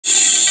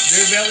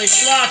belly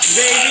slots,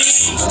 baby!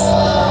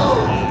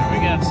 Yeah, we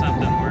got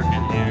something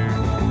working here.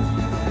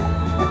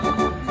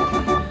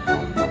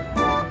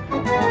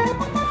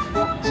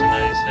 That's a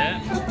nice hit.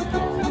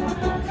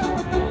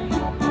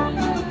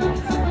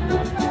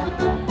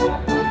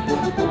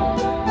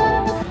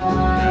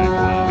 Alright,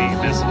 we'll be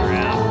messing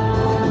around.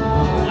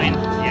 Line?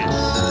 Yes.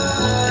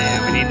 Yeah,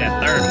 we need that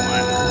third one.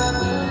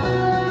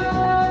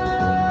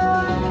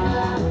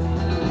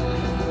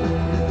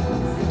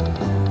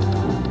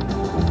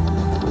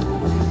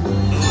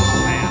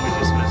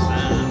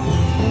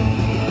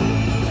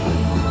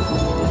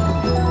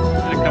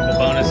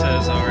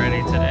 Bonuses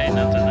already today,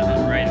 nothing to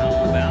write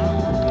home about.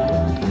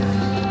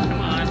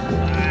 Come on.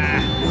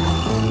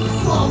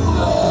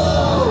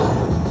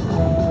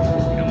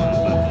 Come on,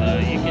 Buffalo,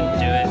 you can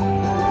do it.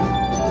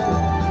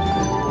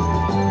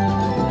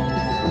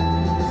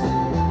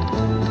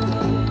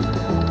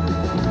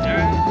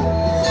 Alright.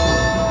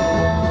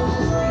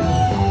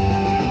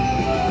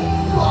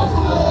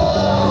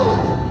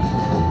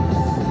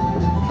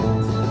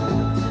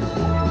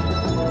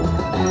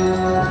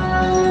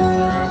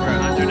 We're over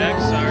 100x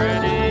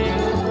already.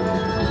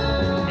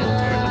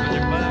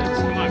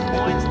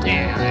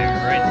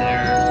 Yeah, right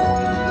there.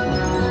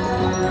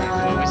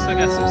 Well, we still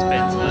got some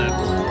spins left.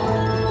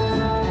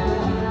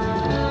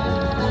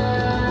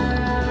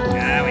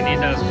 Yeah, we need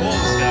those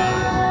wolves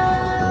gone.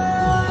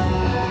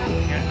 We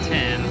got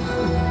 10.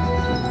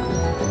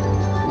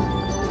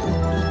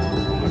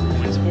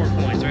 Coins, 4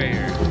 coins right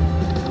here.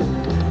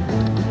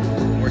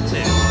 Or 2.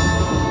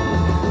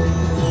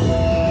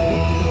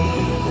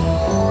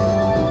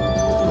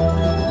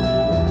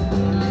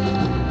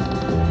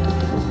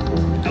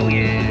 Oh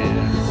yeah.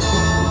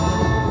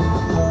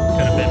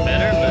 Could have been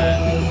better, but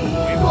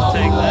we will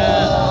take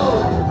that.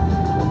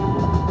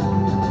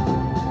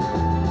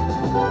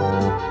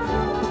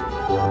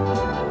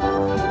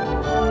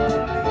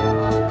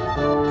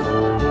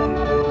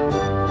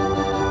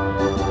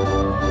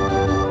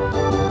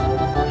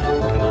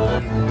 Come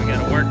on, we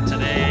gotta work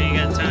today. You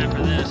got time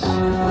for this.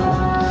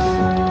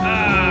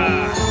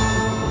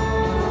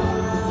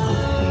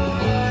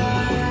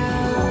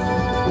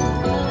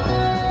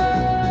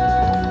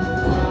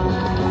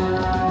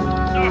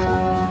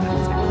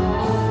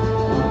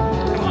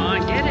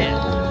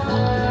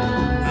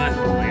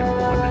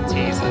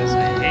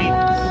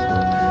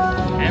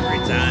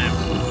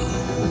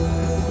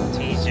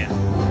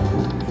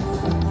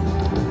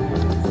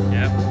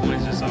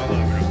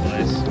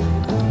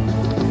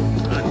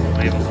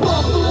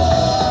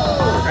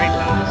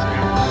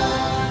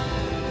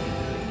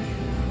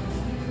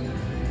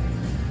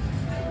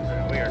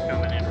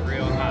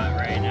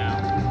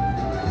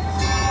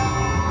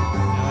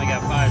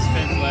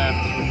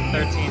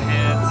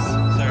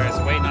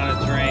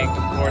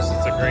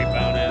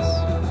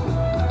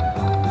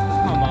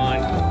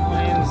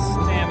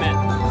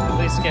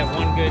 Get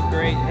one good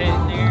great hit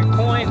in there.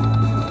 Coin.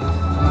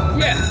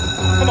 Yeah.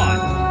 Come on.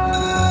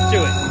 Do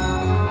it.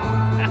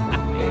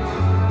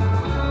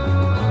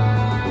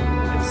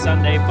 It's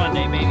Sunday fun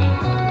day, baby.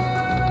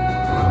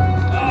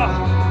 Oh.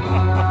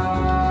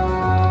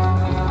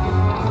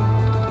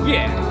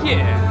 Yeah,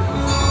 yeah.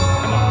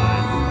 Come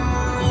on.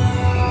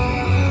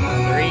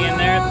 3 in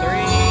there,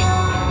 3.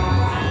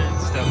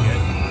 Still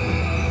good.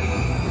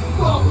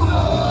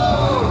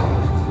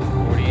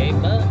 48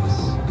 bucks.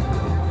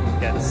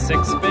 Got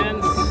 6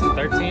 spins.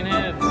 13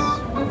 hits.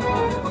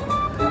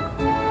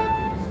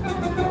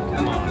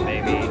 Come on,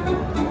 baby.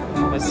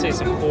 Let's see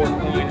some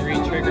 4-coin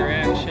re-trigger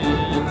action.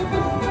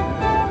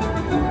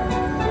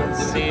 Let's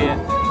see it.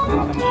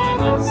 Come on,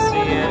 let's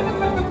see it.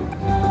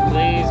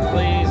 Please,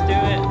 please do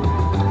it.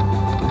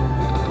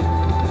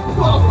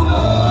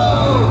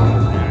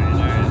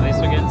 Alright, at least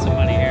we're getting some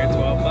money here.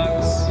 12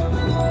 bucks.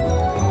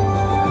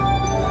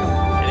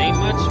 It ain't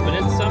much, but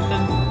it's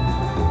something.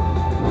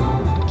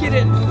 Get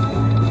it!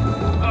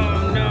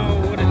 Oh no,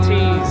 what a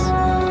tease.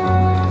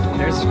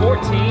 There's 14.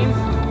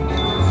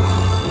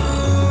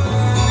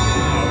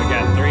 Oh, we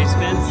got 3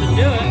 spins to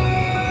do it.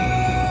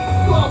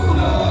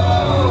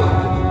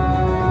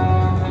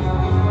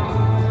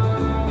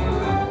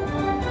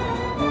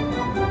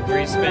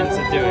 3 spins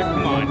to do it.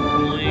 Come on,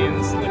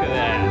 coins. Look at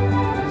that.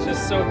 It's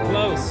just so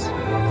close.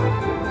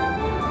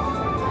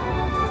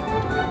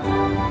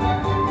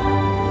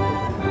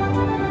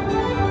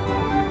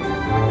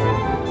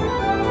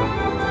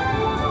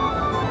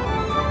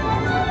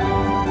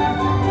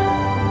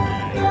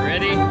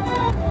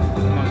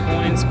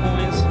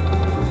 Coins.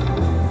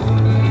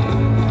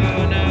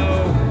 Oh no.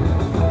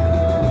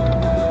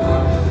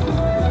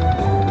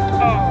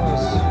 Oh,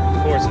 of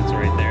course it's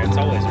right there. It's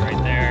always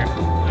right there.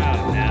 Oh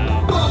no.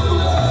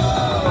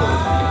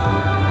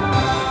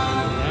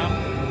 Well,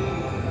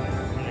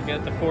 I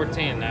got the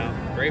 14 now.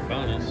 Great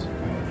bonus.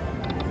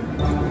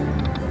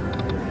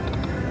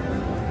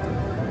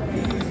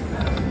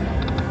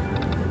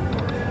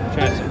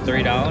 Try some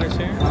 $3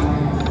 here.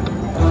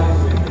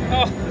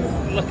 Oh,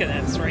 look at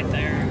that. It's right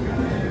there.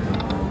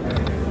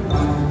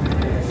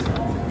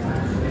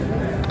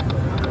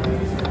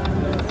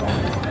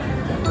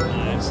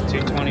 Nice,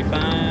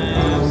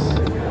 225s.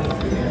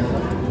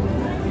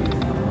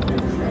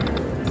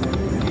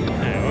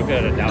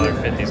 bet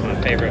 $1.50 is my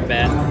favorite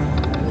bet.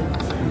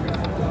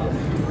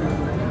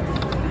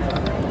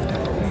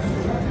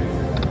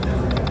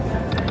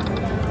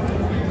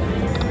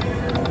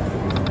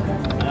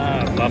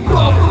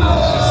 Buffalo.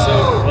 So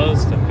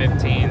close to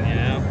 15, you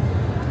know?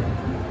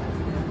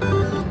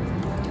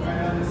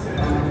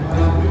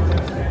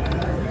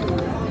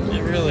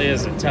 It really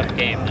is a tough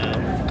game, though.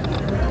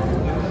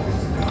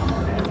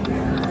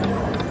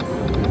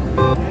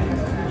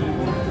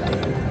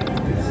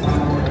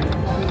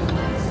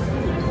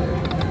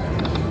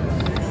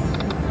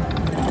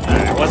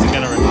 I wasn't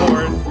going to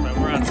record, but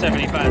we're on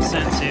 75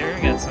 cents here.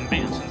 Got some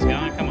mansions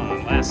going. Come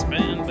on, last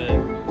spin, but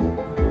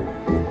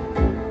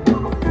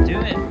do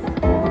it.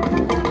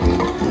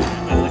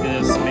 Look at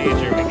this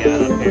major we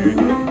got up here.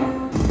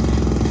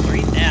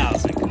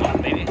 3,000. Come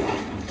on, baby.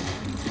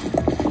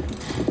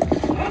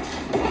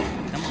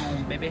 Come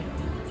on, baby.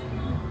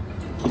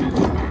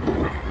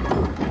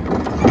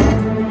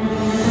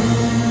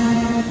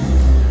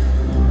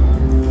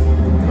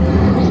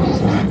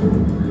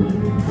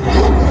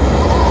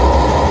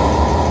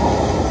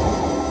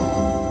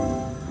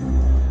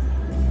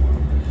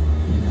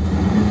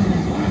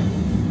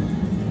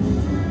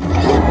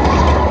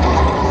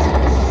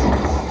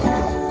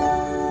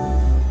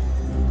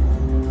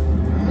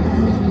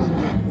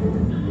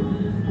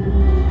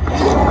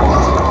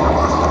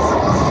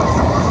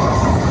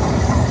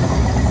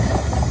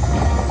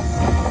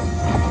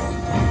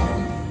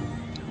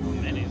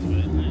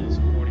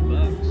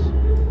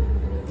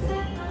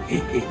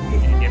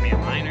 Give me a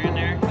minor in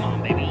there. Come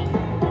on, baby.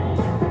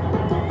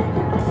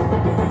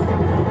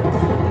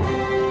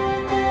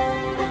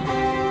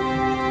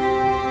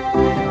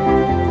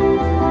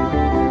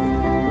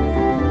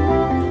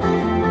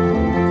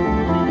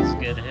 That's a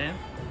good hit.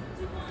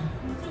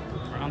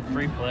 We're on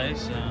free play,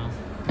 so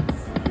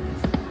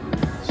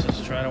let's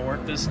just try to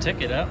work this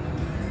ticket up.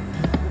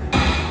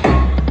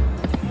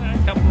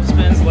 A couple of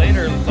spins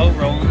later, low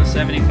rolling to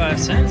 75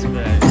 cents,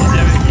 but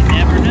you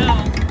never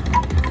know.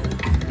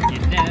 You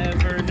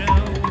never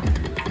know.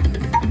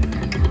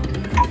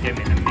 Give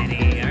me the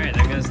mini. Alright,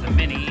 there goes the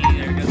mini.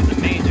 There goes the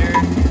major.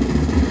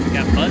 We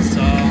got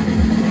Buzzsaw.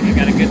 We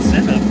got a good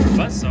setup for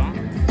Buzzsaw.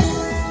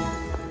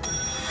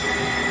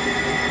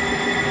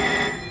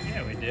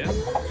 Yeah, we do.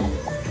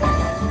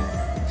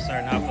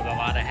 Starting off with a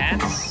lot of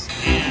hats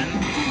and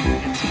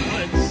get some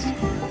woods.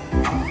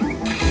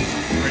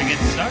 Pretty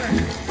good start.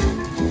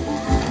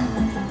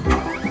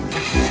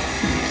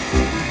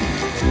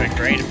 Would have been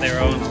great if they were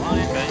all on the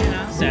line, but you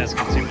know, it's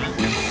asking too much.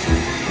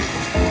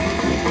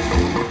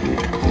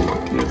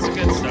 That's a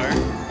good start.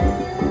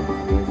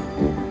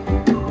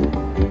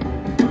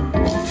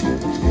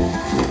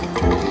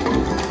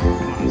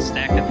 Come on,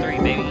 stack of 3,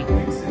 baby.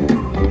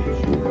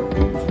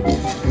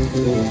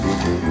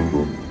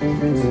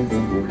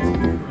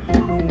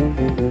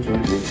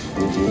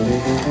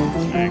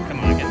 Alright, come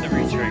on, get the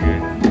retrigger.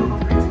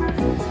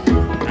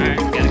 Alright,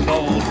 we got a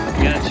gold.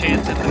 We got a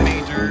chance at the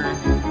major.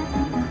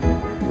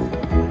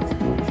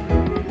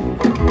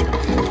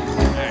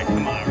 Alright,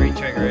 come on,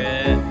 retrigger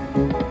it.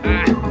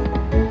 Ah!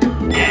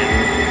 Yeah!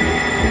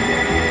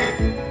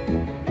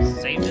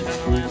 Saved it on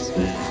the last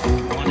spin.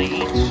 1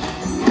 each.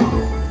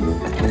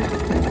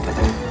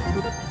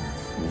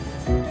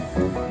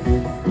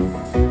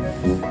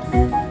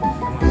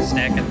 Come on,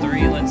 stack of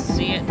 3, let's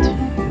see it.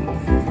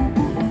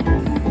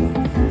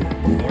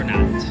 Or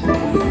not.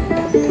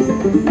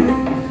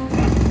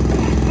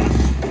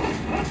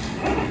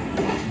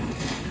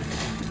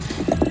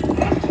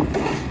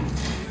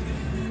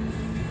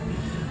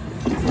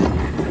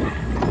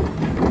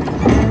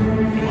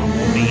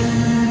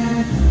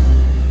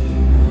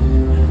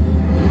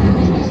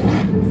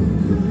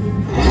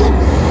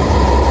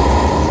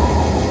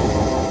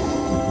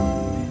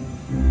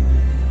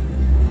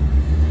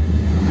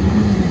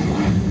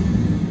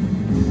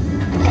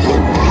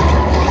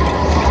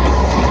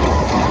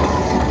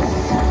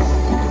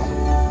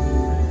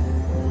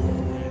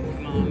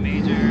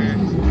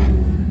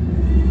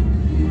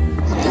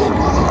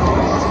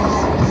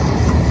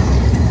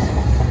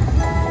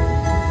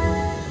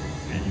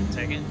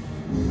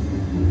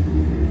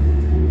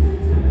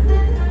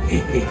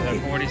 Another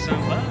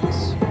 40-some bucks.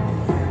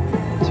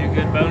 2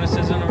 good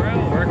bonuses in a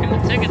row, working the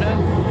ticket up.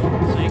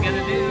 That's all you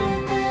gotta do.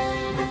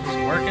 Just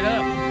work it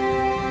up.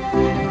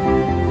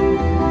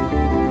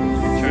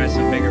 Try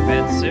some bigger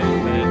bets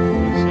soon, but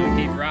I'm just gonna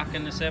keep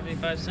rocking the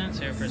 75 cents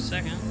here for a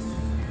second.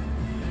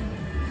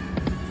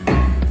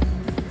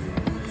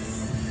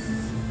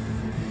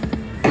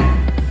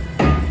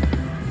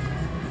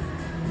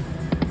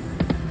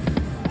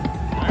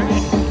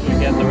 Alright, we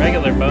got the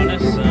regular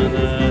bonus on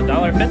a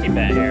 $1.50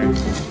 bet here.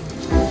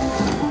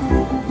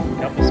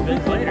 Couple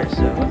spins later,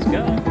 so let's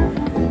go.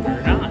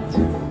 Or not.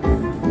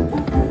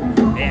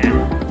 Yeah.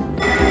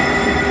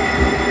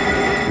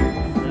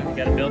 Now we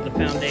gotta build the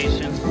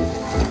foundation.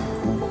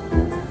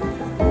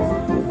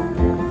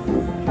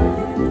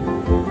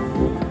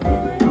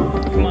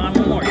 Come on,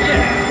 one more.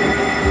 Yeah.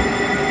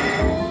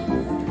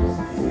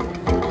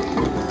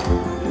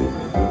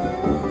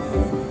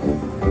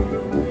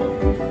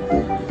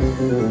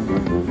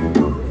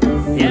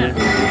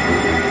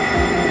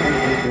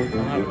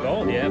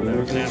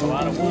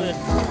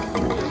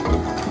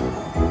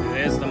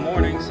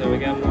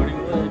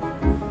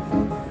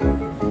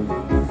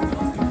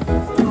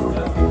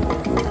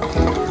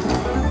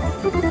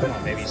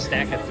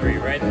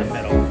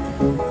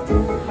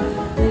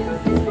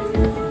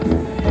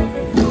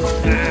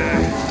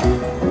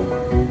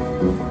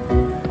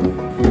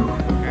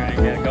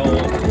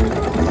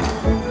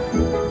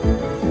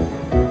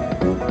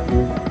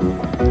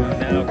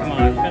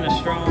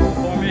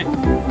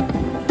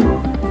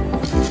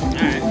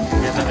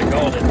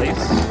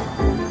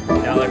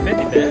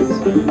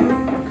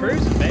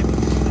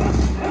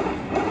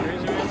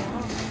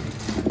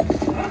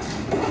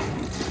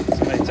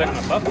 took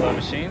my Buffalo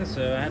machine,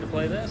 so I had to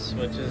play this,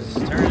 which is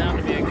turning out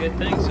to be a good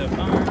thing so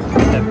far.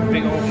 That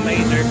big old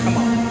major, come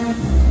on.